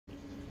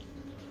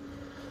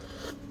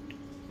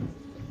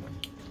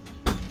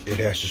It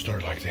has to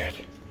start like that.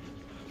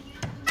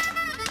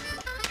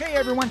 Hey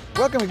everyone,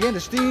 welcome again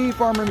to Steve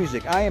Farmer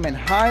Music. I am in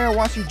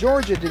Hiawassee,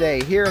 Georgia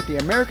today, here at the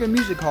American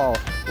Music Hall.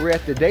 We're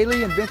at the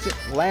Dailey and Vincent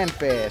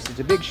Landfest. It's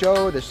a big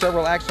show. There's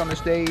several acts on the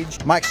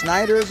stage. Mike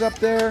Snyder is up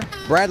there.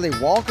 Bradley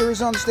Walker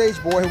is on the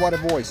stage. Boy, what a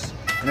voice.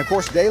 And of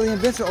course, Dailey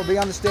and Vincent will be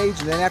on the stage.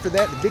 And then after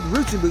that, the big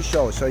Roots and Boots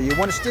show. So you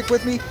want to stick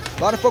with me?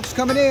 A lot of folks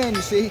coming in,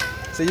 you see.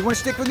 So you want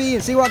to stick with me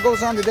and see what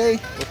goes on today?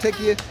 We'll take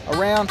you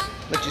around,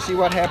 let you see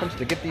what happens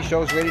to get these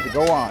shows ready to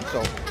go on.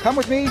 So come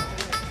with me.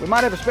 We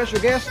might have a special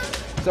guest.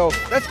 So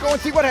let's go and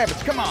see what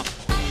happens. Come on.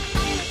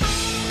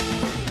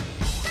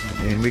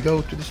 And we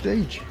go to the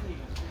stage.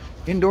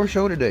 Indoor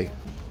show today.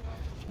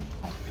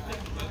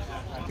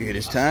 It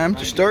is time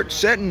to start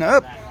setting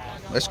up.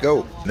 Let's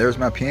go. There's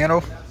my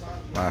piano,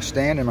 my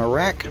stand, and my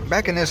rack.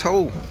 Back in this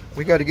hole.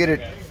 We got to get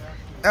it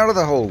out of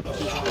the hole.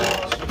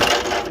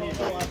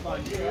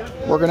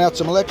 Working out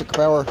some electric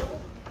power.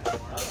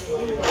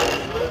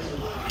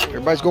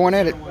 Everybody's going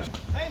at it,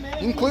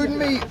 including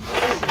me.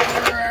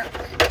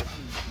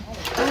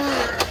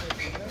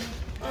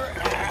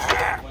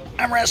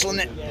 I'm wrestling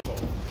it.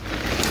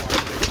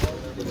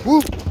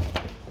 Woo!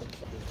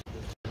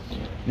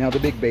 Now the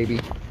big baby.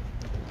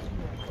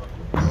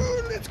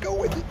 Ooh, let's go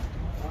with it.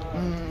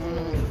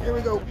 Here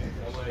we go.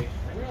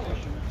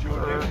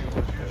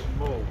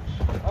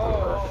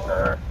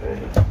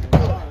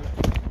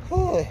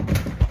 Oh.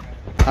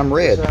 I'm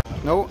red.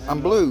 No,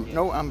 I'm blue.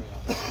 No, I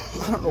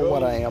don't know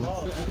what I am.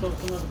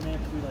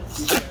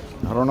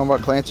 I don't know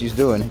what Clancy's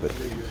doing, but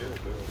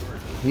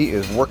he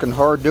is working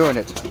hard doing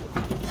it.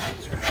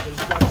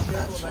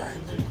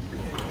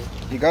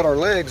 You got our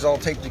legs all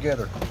taped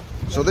together,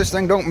 so this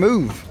thing don't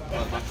move.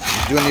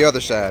 He's doing the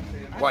other side.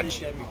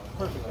 Watch.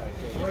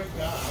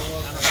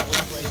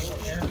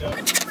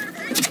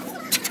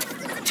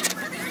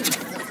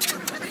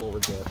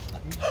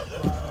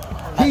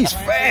 He's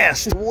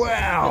fast.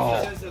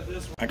 Wow.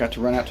 I got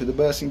to run out to the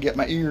bus and get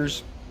my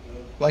ears,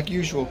 like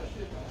usual.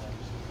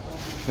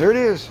 There it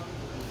is.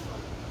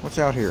 What's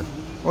out here?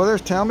 Oh,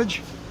 there's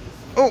Talmadge.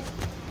 Oh,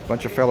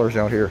 bunch of fellers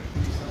out here.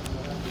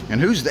 And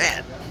who's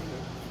that?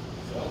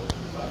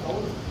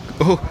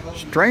 Oh,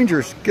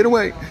 strangers, get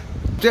away.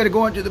 Instead of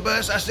going to the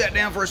bus, I sat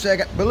down for a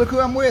second. But look who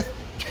I'm with.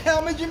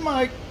 Talmadge and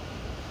Mike.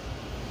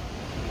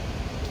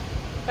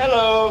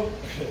 Hello.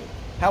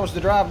 How was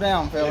the drive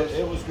down, fellas?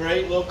 It was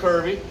great. A little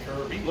curvy.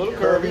 A little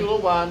curvy, a little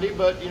windy,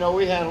 but, you know,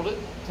 we handled it.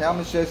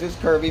 Talmadge says it's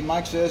curvy.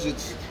 Mike says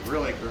it's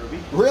really curvy.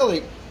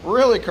 Really,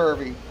 really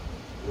curvy.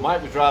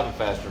 Mike was driving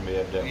faster than me,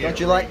 evidently. Don't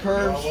you like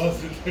curves? No, I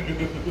wasn't.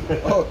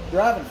 Oh,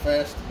 driving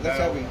fast. That's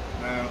how we...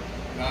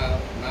 No,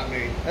 not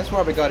me. That's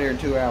why we got here in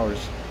 2 hours.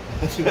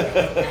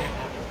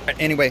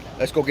 Anyway,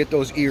 let's go get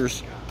those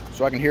ears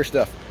so I can hear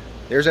stuff.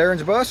 There's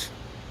Aaron's bus.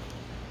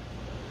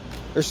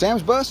 There's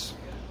Sam's bus.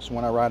 That's the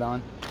one I ride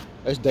on.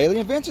 There's Dailey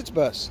and Vincent's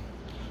bus.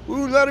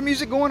 Ooh, a lot of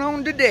music going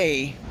on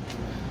today.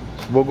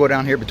 We'll go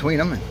down here between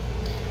them and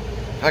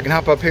I can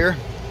hop up here,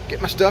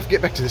 get my stuff,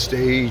 get back to the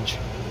stage.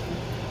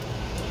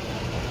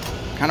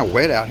 Kind of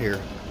wet out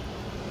here.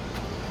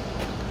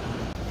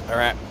 All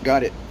right,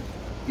 got it.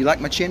 You like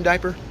my chin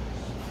diaper?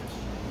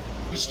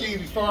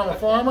 Stevie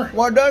Farmer.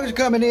 Well, Doug's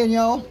coming in,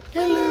 y'all.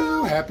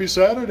 Hello. Happy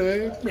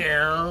Saturday.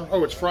 Meow.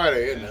 Oh, it's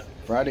Friday, isn't it?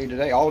 Friday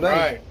today, all day.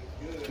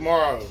 Right.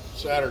 Tomorrow,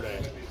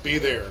 Saturday. Be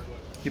there.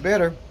 You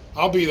better.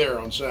 I'll be there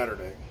on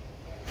Saturday.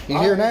 He's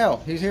here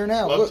now. He's here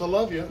now. Loves Look, to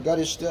love you. got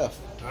his stuff.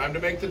 Time to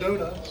make the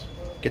donuts.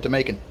 Get to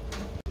making.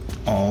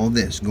 All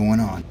this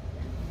going on.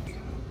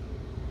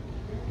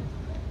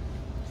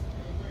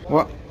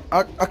 Well,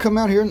 I come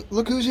out here and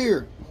look who's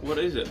here. What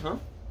is it, huh?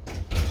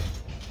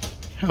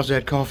 How's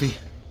that coffee?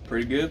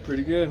 Pretty good,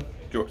 pretty good.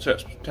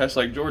 Tastes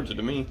like Georgia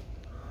to me.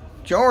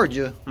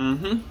 Georgia?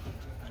 Mm-hmm.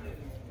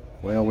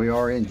 Well, we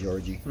are in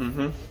Georgia.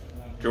 Mm-hmm.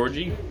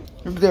 Georgie?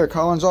 Look there,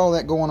 Collins, all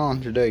that going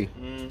on today.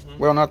 Mm-hmm.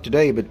 Well, not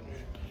today, but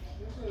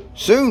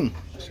soon.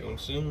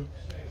 Soon.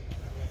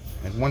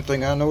 And one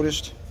thing I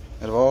noticed,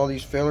 out of all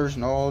these fellers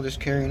and all this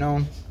carrying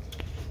on,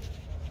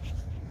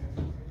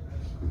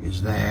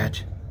 is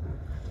that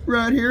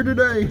right here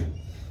today.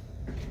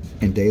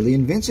 And Dailey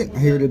and Vincent are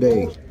here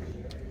today.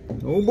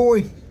 Oh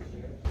boy.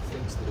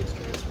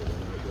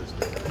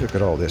 Look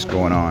at all this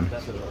going on.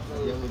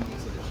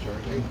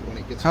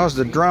 How's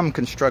the drum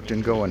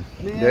construction going,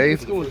 Dave?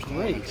 It's going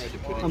great.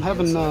 I'm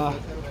having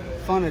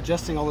fun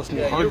adjusting all this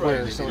new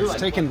hardware, so it's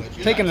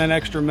taking an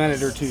extra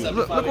minute or two.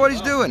 Look what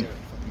he's doing.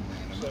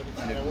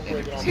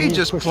 He's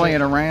just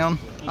playing around.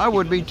 I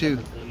would be too.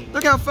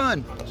 Look how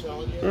fun.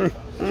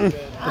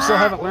 I still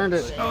haven't learned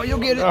it. Oh, you'll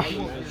get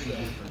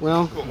it.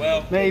 Well,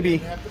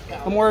 maybe.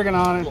 I'm working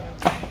on it.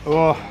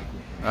 Oh,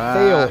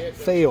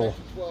 fail.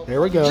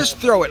 There we go. Just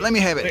throw it. Let me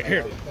have it.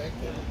 Here.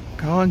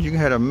 Collins, you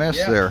had a mess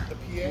there.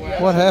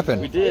 What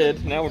happened? We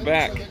did. Now we're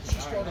back.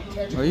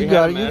 Oh, you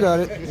got it. You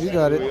got it. You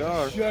got We it.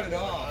 are.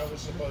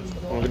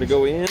 We're gonna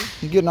go in.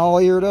 You're getting all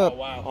eared up.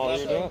 All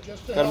eared up.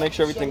 Gotta make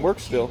sure everything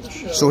works still.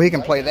 So he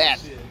can play that.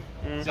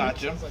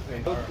 Gotcha.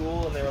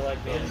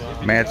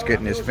 Matt's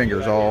getting his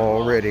fingers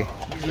all ready.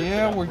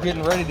 Yeah, we're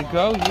getting ready to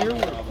go here.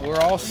 We're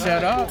all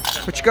set up.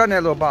 What you got in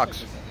that little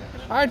box?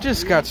 I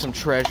just got some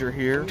treasure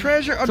here.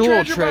 Treasure? It's a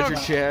little treasure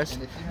chest.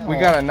 We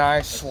got a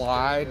nice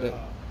slide that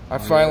I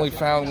finally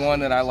found one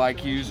that I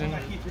like using.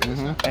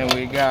 And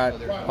we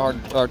got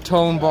our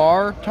tone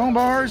bar. Tone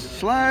bars,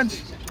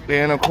 slides.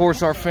 And of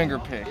course our finger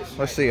picks.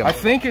 Let's see them. I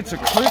think it's a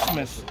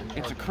Christmas.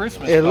 It's a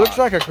Christmas. It box. looks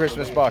like a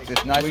Christmas box.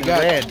 It's nice and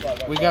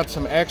red. We got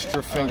some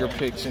extra finger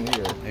picks in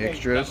here.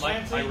 Extras.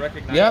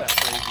 Yep.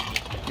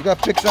 You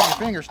got picks on your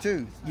fingers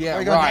too.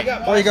 Yeah,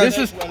 right.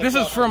 This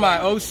is for my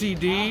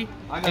OCD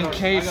in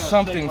case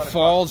something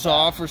falls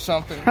off or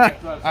something.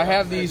 I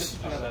have these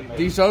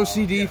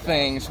OCD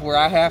things where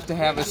I have to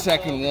have a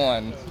second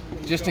one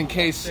just in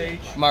case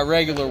my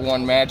regular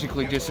one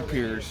magically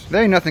disappears.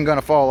 There ain't nothing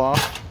gonna fall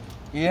off.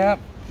 Yep.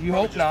 You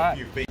hope not.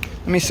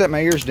 Let me set my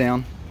ears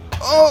down.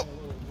 Oh!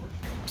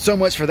 So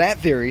much for that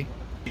theory.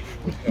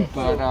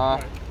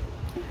 But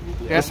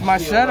that's my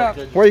setup.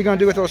 What are you gonna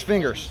do with those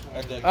fingers?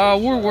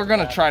 We're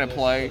gonna try to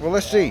play. Well,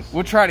 let's see.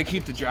 We'll try to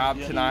keep the job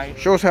tonight.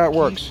 Show us how it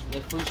works.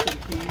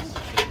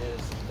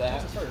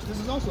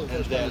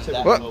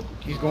 Look,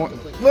 he's going.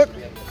 Look.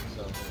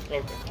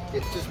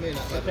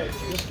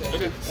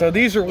 So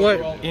these are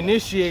what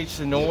initiates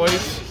the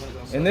noise,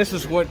 and this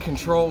is what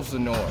controls the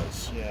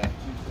noise.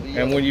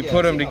 And when you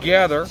put them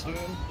together,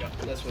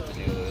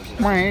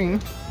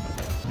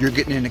 you're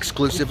getting an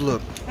exclusive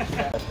look.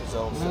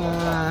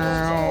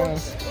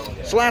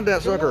 Slide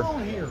that sucker.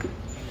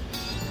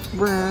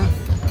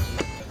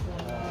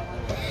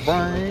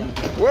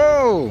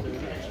 Whoa!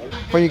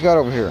 What you got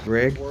over here,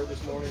 Greg?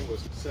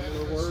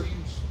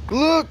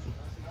 Look!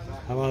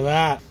 How about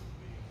that?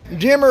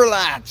 Dimmer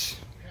lights.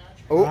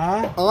 Oh,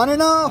 on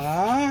and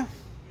off.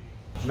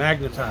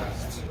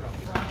 Magnetized.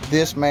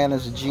 This man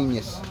is a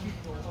genius.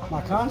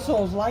 My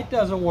console's light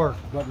doesn't work,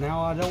 but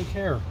now I don't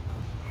care.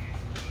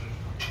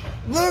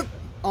 Look!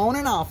 On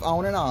and off,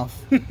 on and off.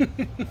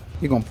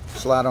 You're gonna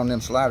slide on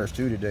them sliders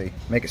too today.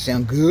 Make it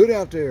sound good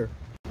out there.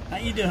 How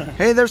you doing?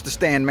 Hey, there's the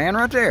stand man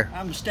right there.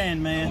 I'm the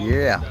stand man.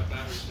 Yeah.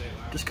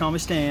 Just call me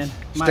Stan.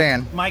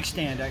 Stan. Mike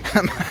Stand,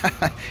 actually.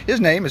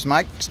 His name is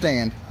Mike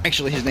Stand.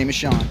 Actually, his name is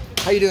Sean.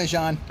 How you doing,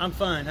 Sean? I'm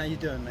fine. How you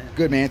doing, man?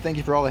 Good, man. Thank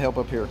you for all the help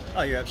up here.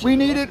 Oh, you're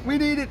absolutely We need it. We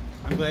need it.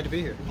 I'm glad to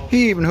be here.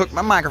 He even hooked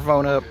my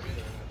microphone up.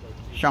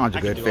 Sean's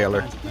a good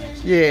feller.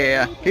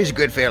 Yeah, he's a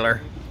good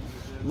feller.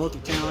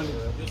 Multi-talented.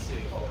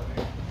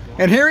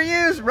 And here he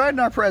is, right in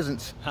our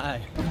presence.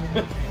 Hi.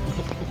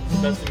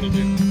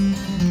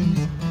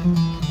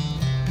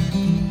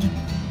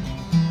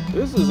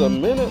 This is a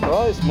Minute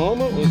Rice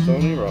moment with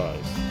Tony Rice.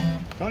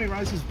 Tony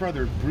Rice's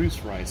brother, Bruce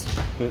Rice,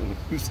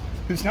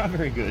 who's not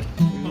very good.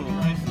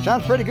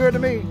 Sounds pretty good to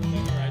me.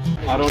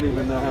 I don't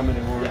even know how many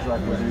words I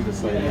can do to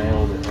say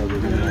nailed it other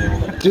than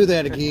nailed it. Do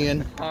that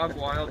again. hog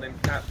wild and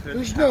cat food.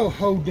 There's no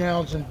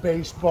hoedowns in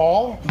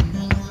baseball.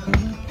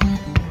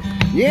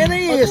 Yeah, there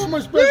is. That's for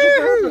my special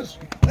purpose.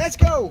 Let's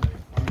go.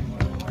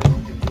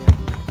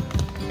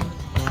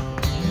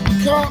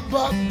 Can't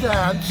buck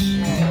dance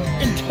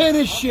in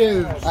tennis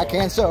shoes. I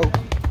can so.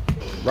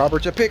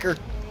 Robert's a picker.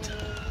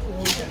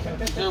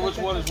 Which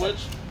one is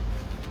which?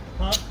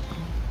 Huh?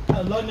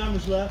 Low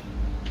numbers left.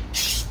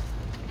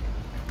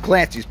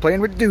 Clancy's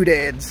playing with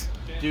doodads.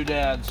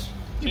 Doodads.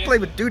 You play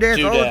with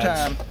doodads all the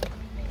time.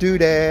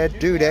 Doodad,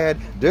 doodad,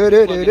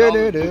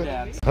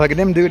 doo-doo-doo-doo-doo-doo. Look at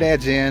them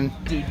doodads in.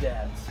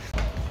 Doodads.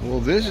 Well,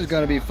 this is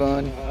going to be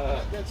fun.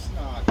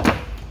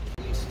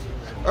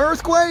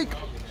 Earthquake!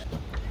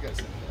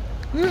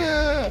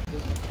 Yeah!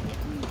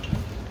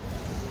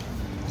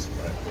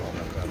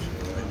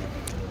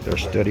 They're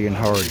studying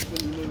hard.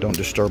 Don't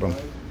disturb them.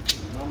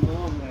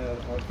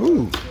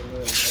 Ooh.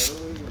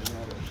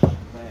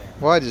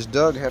 Why does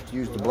Doug have to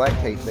use the black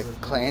tape, but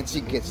Clancy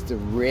gets the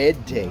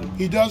red tape?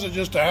 He does it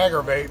just to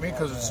aggravate me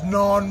because it's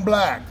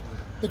non-black.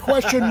 The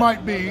question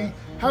might be,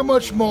 how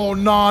much more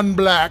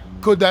non-black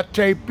could that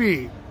tape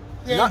be?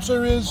 The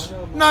answer is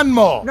none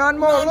more. None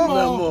more. None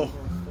more.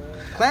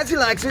 Clancy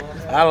likes it.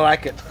 I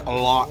like it a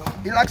lot.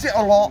 He likes it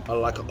a lot. I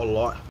like it a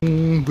lot.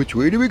 Which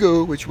way do we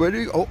go? Which way do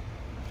we go? Oh,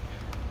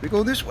 we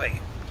go this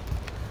way.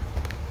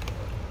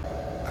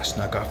 I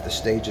snuck off the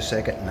stage a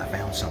second and I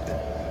found something.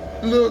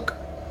 Look.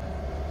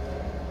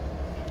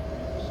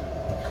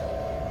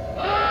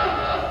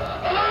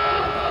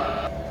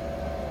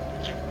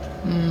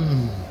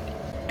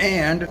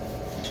 And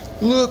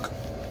look.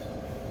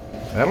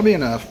 That'll be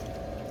enough.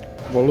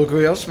 Well, look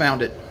who else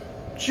found it.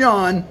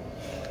 John.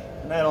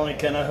 Not only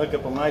can I hook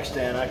up a mic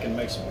stand, I can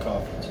make some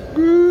coffee too.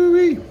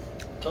 Woo-wee.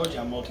 Told you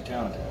I'm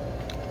multi-talented.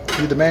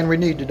 You're the man we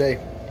need today.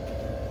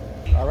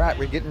 All right,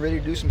 we're getting ready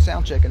to do some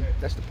sound checking.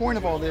 That's the point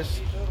of all this.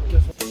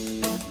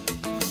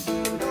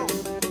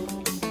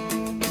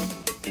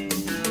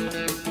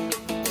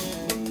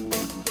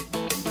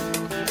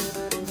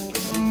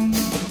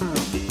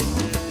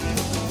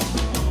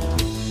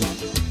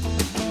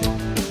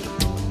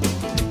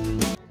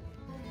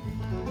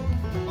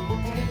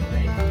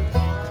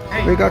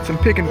 We got some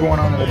picking going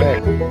on in the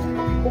back.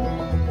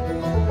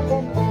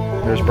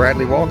 There's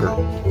Bradley Walker.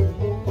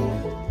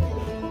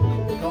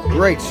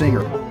 Great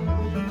singer.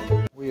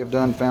 We have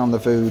done found the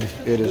food.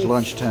 It is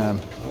lunchtime.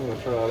 I'm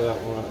gonna try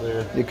that one right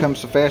there. It comes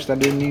so fast I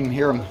didn't even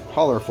hear him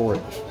holler for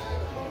it.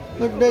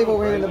 Look, Dave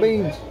over here in the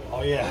beans.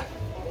 Oh yeah,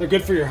 they're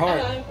good for your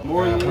heart.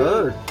 More I've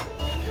heard.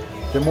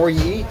 The more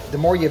you eat, the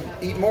more you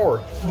eat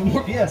more.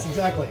 Yes,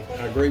 exactly.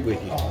 I agree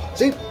with you.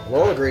 See,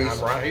 Roll agrees.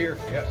 I'm right here.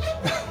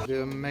 Yes. The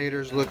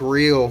tomatoes look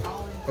real.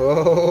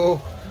 Oh,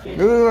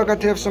 ooh, I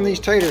got to have some of these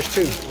taters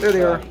too. There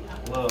they are.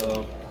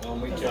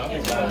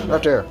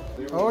 Right there.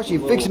 Oh,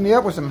 she's fixing me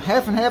up with some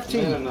half and half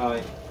tea.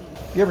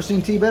 You ever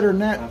seen tea better than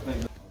that?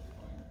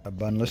 A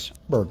bunless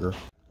burger.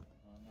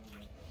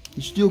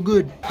 It's still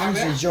good. I'm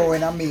just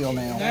enjoying our meal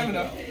now.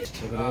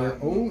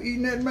 Oh,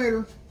 eating that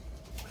tomato.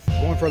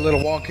 Going for a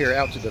little walk here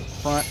out to the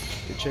front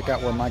to check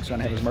out where Mike's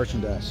gonna have his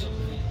merchandise.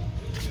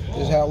 This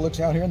is how it looks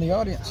out here in the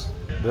audience.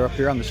 They're up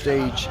here on the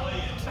stage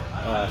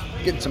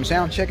getting some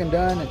sound checking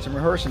done and some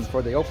rehearsing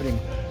for the opening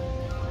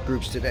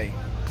groups today.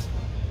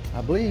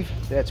 I believe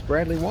that's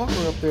Bradley Walker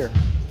up there.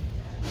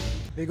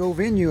 Big old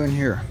venue in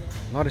here.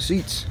 A lot of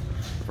seats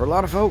for a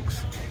lot of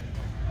folks.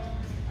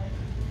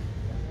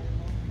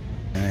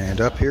 And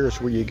up here is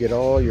where you get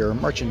all your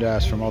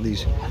merchandise from all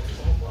these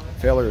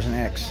fellers and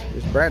acts.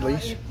 It's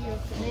Bradley's.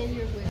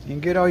 You can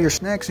get all your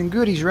snacks and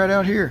goodies right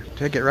out here.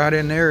 Take it right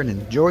in there and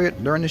enjoy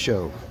it during the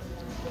show.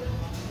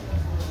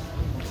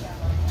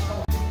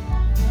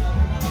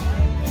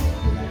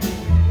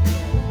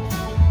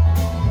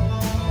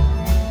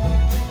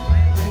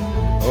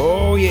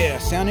 Oh yeah,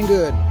 sounding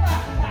good.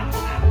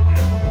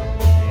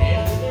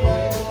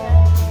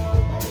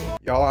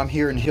 Y'all, I'm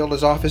here in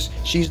Hilda's office.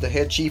 She's the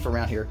head chief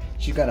around here.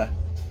 She's gonna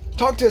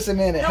talk to us a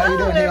minute. How you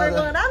doing, Hilda?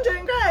 Everyone. I'm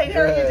doing great.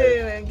 How are you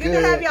doing? Good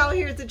to have y'all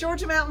here at the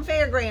Georgia Mountain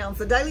Fairgrounds,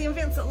 the Dailey and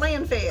Vincent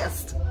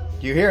Landfest.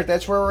 You hear it?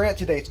 That's where we're at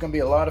today. It's going to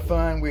be a lot of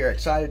fun. We are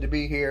excited to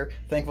be here.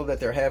 Thankful that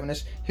they're having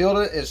us.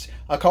 Hilda is,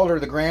 I call her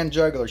the grand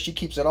juggler. She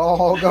keeps it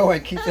all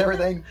going, keeps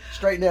everything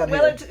straightened out here.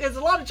 Well, there's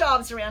a lot of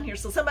jobs around here,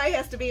 so somebody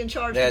has to be in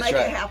charge to make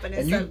it happen.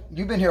 And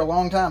you've been here a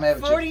long time,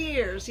 haven't you? 40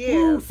 years,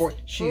 yes.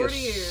 She has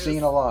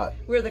seen a lot.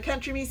 We're the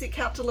country music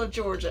capital of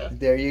Georgia.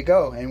 There you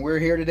go. And we're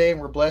here today, and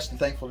we're blessed and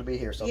thankful to be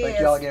here. So thank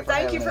you all again for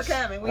having us. Thank you for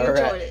coming. We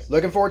enjoyed it.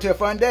 Looking forward to a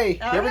fun day.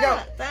 Here we go.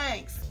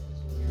 Thanks.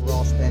 We're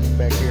all standing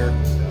back here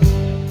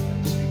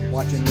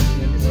watching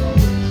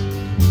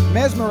this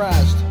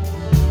mesmerized.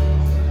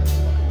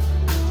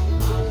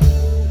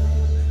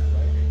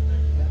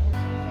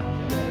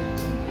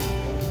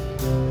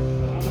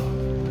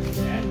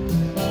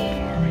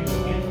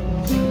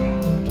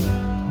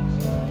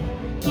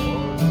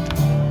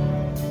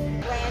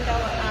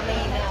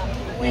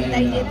 When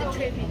they did the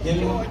tribute to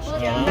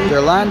Georgia.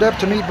 They're lined up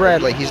to meet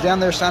Bradley. He's down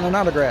there signing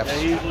autographs.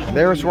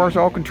 There's where it's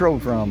all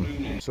controlled from.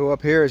 So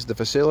up here is the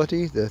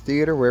facility, the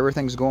theater where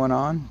everything's going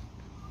on.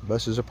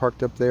 Buses are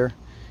parked up there.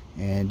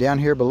 And down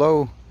here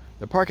below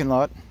the parking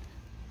lot,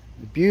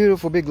 the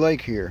beautiful big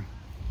lake here.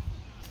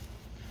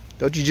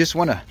 Don't you just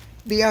want to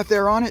be out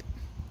there on it?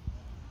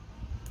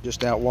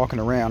 Just out walking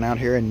around out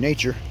here in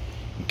nature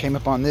and came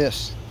up on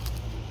this.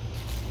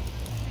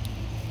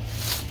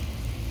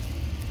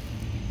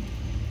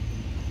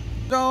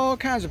 There's all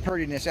kinds of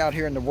prettiness out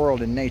here in the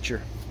world in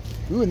nature.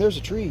 Ooh, and there's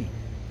a tree.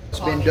 It's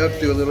been dug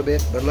through a little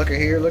bit, but look at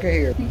here, look at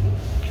here.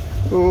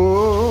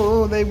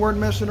 Oh, they weren't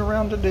messing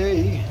around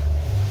today.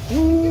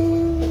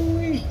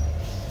 Ooh-wee.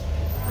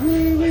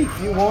 Ooh-wee.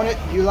 If you want it,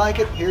 you like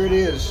it, here it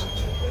is.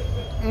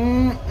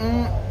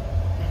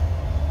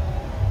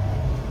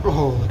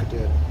 Oh, look at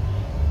that.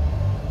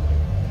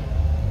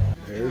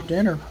 There's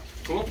dinner.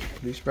 Cool.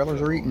 These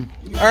fellas are eating.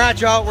 All right,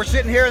 y'all, we're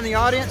sitting here in the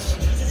audience.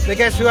 So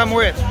guess who I'm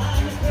with?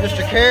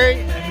 Mr. Kerry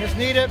and Miss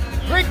Nita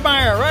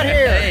Grinkmeyer right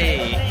here.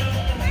 Hey.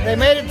 They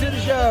made it to the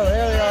show.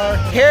 There they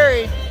are.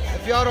 Kerry,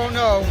 if y'all don't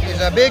know, is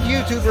a big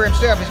YouTuber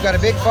himself. He's got a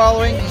big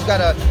following. He's got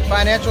a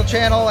financial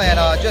channel and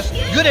just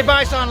good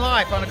advice on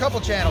life on a couple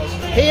channels.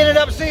 He ended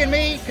up seeing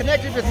me,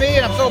 connected with me,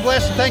 and I'm so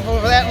blessed and thankful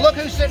for that. And look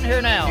who's sitting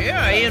here now.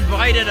 Yeah, he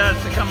invited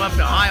us to come up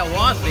to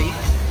Hiawassee,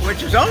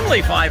 which is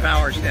only 5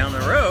 hours down the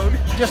road.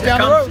 Just down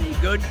the road. To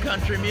see good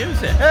country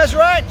music. That's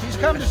right. He's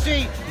come to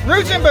see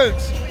Roots and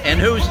Boots. And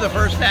who's the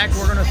first act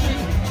we're going to see?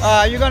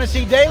 You're going to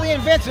see Dailey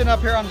and Vincent up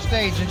here on the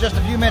stage in just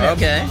a few minutes.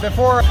 Okay.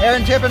 Before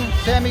Tippin,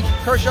 Sammy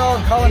Kershaw,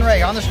 and Collin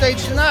Raye on the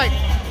stage tonight.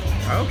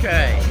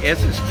 Okay.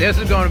 This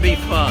is going to be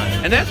fun.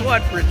 And that's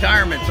what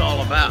retirement's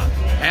all about.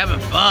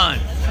 Having fun.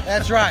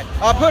 That's right.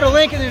 I'll put a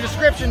link in the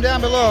description down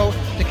below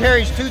to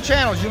Kerry's 2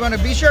 channels. You're going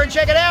to be sure and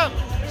check it out.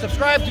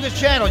 Subscribe to his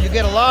channel. You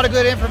get a lot of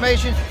good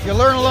information. You'll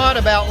learn a lot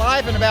about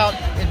life and about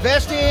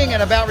investing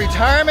and about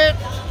retirement.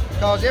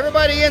 Because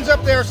everybody ends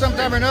up there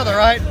sometime or another,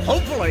 right?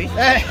 Hopefully.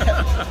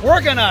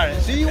 Working on it.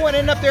 So you want to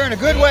end up there in a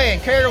good way,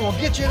 and Kerry will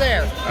get you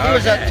there.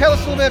 Okay. Tell us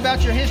a little bit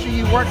about your history.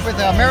 You worked with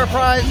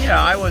Ameriprise.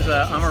 Yeah,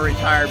 I'm a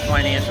retired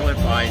financial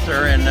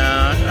advisor and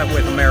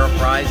with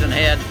Ameriprise, and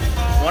had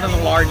one of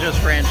the largest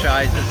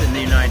franchises in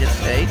the United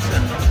States,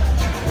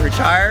 and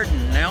retired,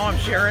 and now I'm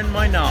sharing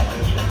my knowledge.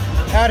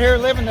 Out here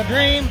living the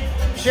dream,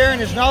 sharing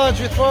his knowledge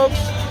with folks.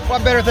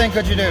 What better thing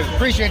could you do?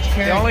 Appreciate you,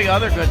 Kerry. The only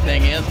other good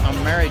thing is I'm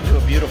married to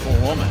a beautiful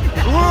woman.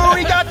 Ooh,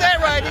 he got that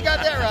right. He got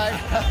that right.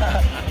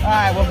 All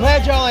right, well,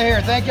 glad y'all are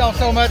here. Thank y'all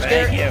so much,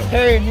 Thank you.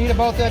 Kerry and Nita,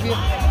 both of you.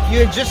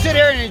 You just sit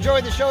here and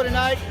enjoy the show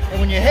tonight. And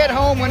when you head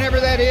home, whenever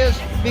that is,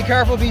 be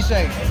careful, be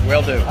safe.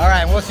 Will do. All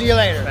right, we'll see you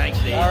later. Thanks,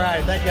 Steve. All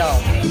right, thank y'all.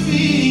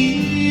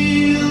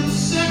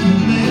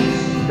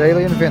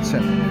 Dailey and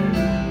Vincent.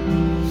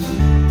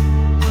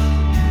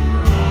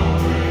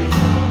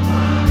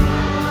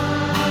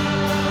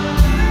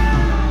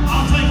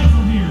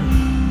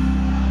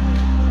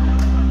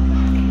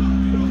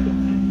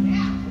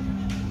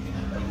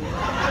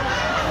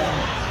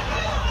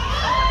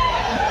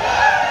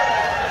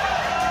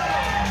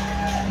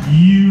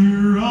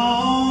 You're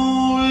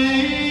always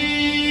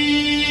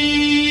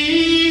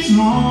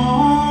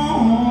home.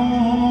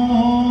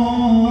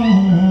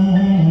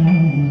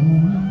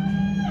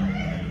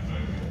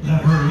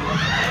 That hurt.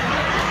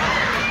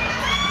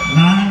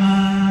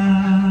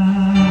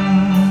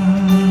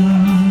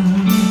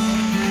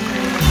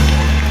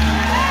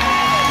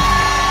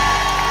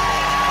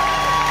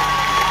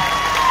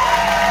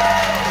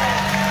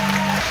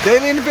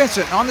 Dailey and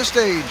Vincent on the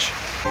stage.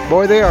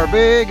 Boy, they are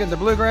big in the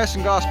bluegrass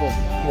and gospel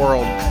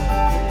world.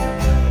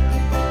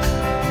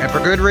 And for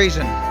good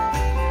reason.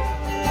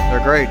 They're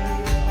great.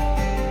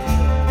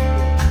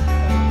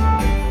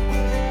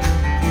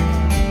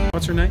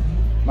 What's her name?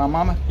 My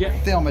mama? Yeah.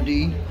 Thelma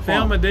D.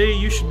 Thelma D,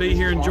 you should be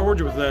here in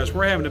Georgia with us.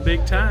 We're having a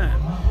big time.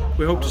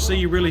 We hope to see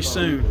you really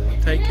soon.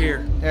 Take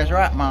care. That's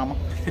right, Mama.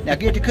 Now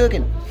get to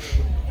cooking.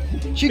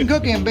 She can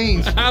cook them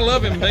beans. I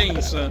love them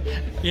beans, son.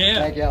 Yeah.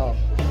 Thank y'all.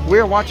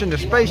 We're watching the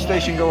space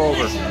station go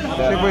over. See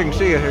if we can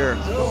see it here.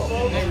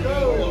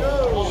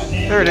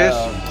 There it is.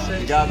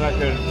 The guy back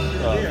there,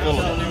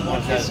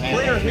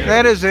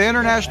 That is the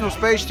International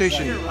Space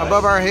Station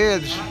above our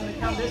heads.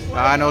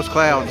 Behind those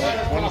clouds.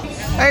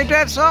 Ain't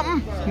that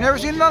something? Never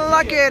seen nothing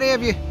like that,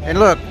 have you? And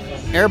look,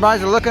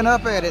 everybody's looking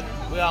up at it.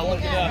 We all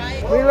looking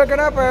up. We looking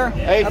up there.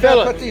 Hey, I better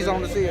Philip. put these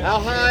on to see it. How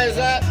high is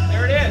that?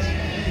 There it is.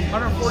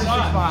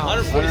 146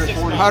 miles.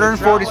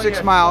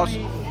 146 miles.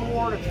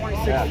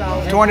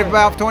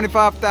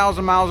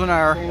 25,000 miles an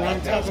hour.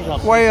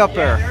 Way up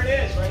there.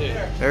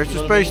 There's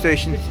the space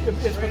station.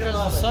 It's because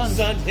the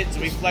sun hits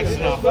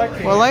reflecting off.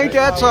 Well, ain't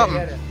that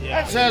something?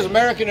 That says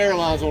American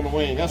Airlines on the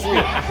wing. That's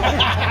it.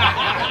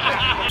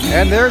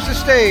 And there's the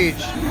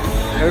stage.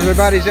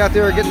 Everybody's out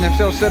there getting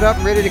themselves set up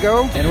and ready to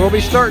go. And we'll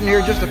be starting here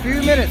in just a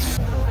few minutes.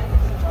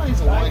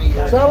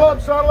 Saddle up,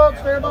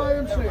 stand by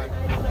MC.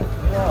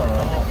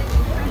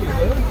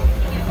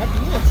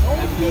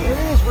 It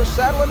is, we're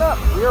saddling up.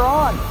 We're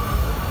on.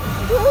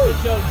 Good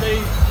show,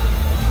 Steve.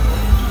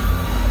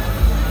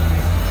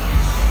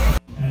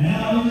 And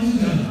now, ladies and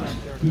gentlemen,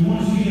 we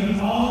want you to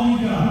give all you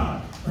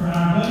got for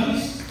our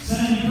buddies,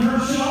 Sammy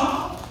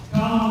Kershaw,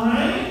 Collin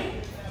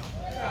Raye,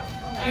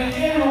 and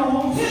Tippin.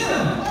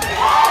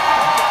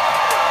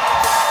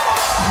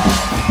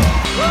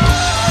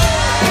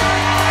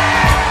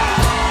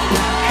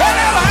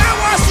 Hello,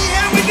 Hiawassee,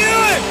 how we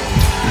doing?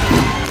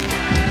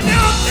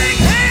 Don't think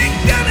I ain't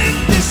done it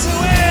this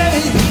way.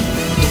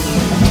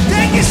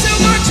 Thank you so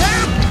much,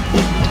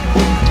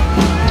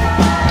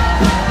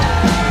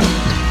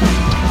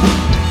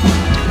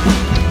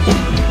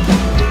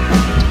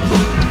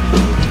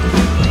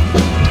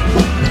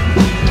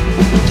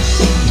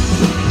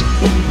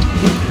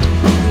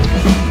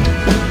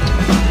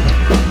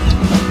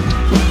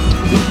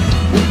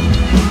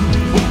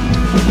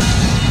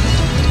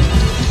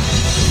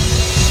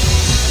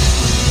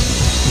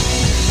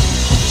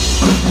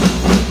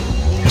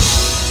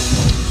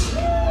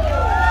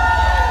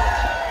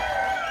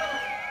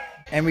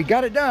 And we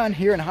got it done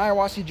here in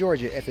Hiawassee,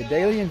 Georgia at the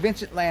Dailey and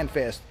Vincent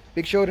Landfest.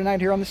 Big show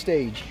tonight here on the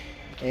stage.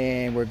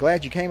 And we're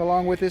glad you came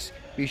along with us.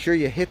 Be sure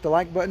you hit the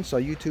like button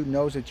so YouTube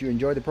knows that you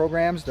enjoy the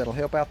programs. That'll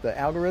help out the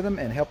algorithm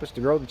and help us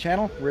to grow the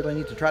channel. We really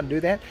need to try to do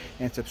that.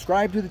 And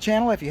subscribe to the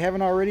channel if you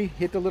haven't already.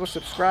 Hit the little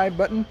subscribe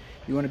button.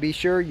 You want to be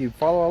sure you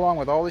follow along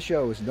with all the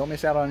shows and don't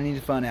miss out on any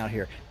fun out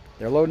here.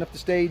 They're loading up the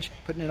stage,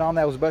 putting it on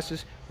those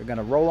buses. We're going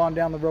to roll on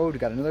down the road. We've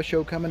got another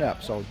show coming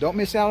up, so don't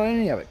miss out on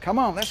any of it. Come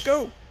on, let's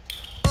go.